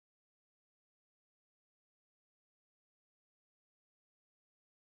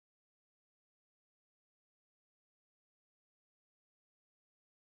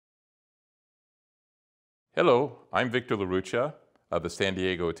Hello, I'm Victor Laruccia of the San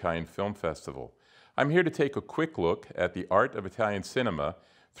Diego Italian Film Festival. I'm here to take a quick look at the art of Italian cinema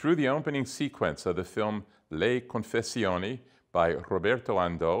through the opening sequence of the film Le Confessioni by Roberto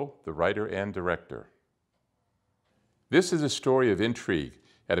Ando, the writer and director. This is a story of intrigue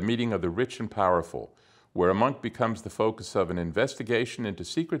at a meeting of the rich and powerful, where a monk becomes the focus of an investigation into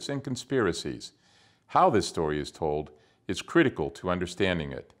secrets and conspiracies. How this story is told is critical to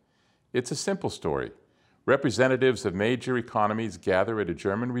understanding it. It's a simple story. Representatives of major economies gather at a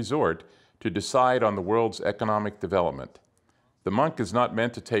German resort to decide on the world's economic development. The monk is not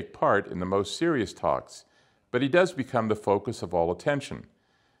meant to take part in the most serious talks, but he does become the focus of all attention.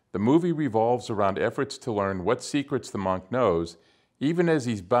 The movie revolves around efforts to learn what secrets the monk knows, even as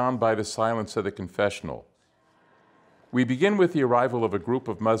he's bound by the silence of the confessional. We begin with the arrival of a group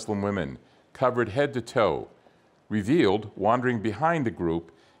of Muslim women, covered head to toe. Revealed, wandering behind the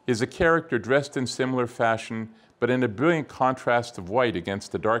group, is a character dressed in similar fashion, but in a brilliant contrast of white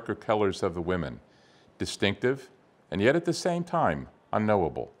against the darker colors of the women. Distinctive, and yet at the same time,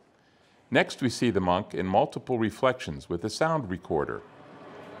 unknowable. Next, we see the monk in multiple reflections with a sound recorder.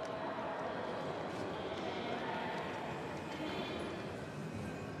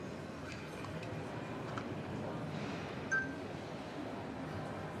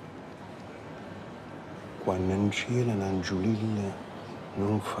 Quando in cielo un'angiolilla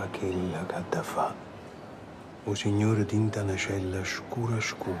non fa chella che da fa. O Signore tinta una cella scura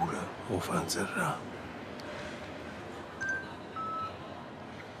scura o fa inserrà.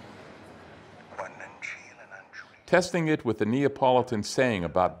 Testing it with the Neapolitan saying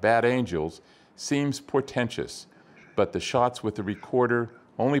about bad angels seems portentous, but the shots with the recorder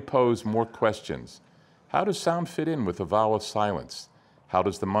only pose more questions. How does sound fit in with a vow of silence? How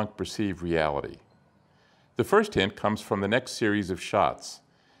does the monk perceive reality? The first hint comes from the next series of shots.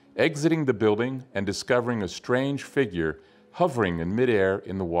 Exiting the building and discovering a strange figure hovering in midair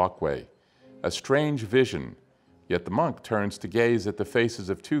in the walkway. A strange vision, yet the monk turns to gaze at the faces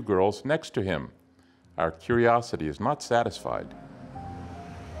of two girls next to him. Our curiosity is not satisfied.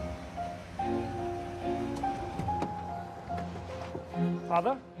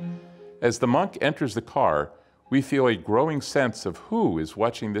 Father? As the monk enters the car, we feel a growing sense of who is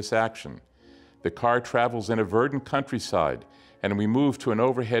watching this action. The car travels in a verdant countryside, and we move to an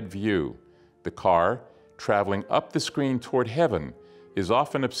overhead view. The car, traveling up the screen toward heaven, is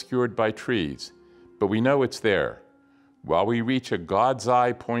often obscured by trees, but we know it's there. While we reach a God's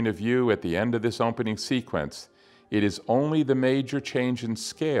eye point of view at the end of this opening sequence, it is only the major change in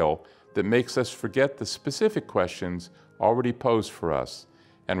scale that makes us forget the specific questions already posed for us,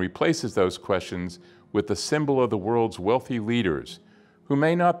 and replaces those questions with the symbol of the world's wealthy leaders, who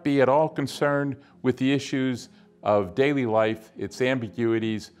may not be at all concerned with the issues of daily life, its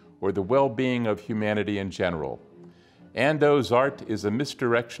ambiguities, or the well-being of humanity in general. Ando's art is a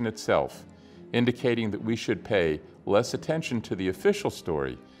misdirection itself, indicating that we should pay less attention to the official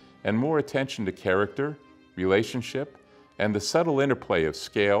story and more attention to character, relationship, and the subtle interplay of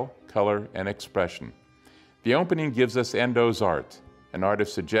scale, color, and expression. The opening gives us Ando's art, an art of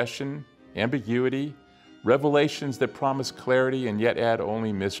suggestion, ambiguity, revelations that promise clarity and yet add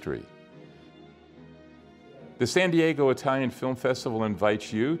only mystery. The San Diego Italian Film Festival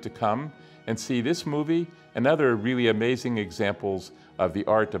invites you to come and see this movie and other really amazing examples of the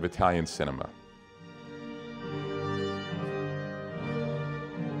art of Italian cinema.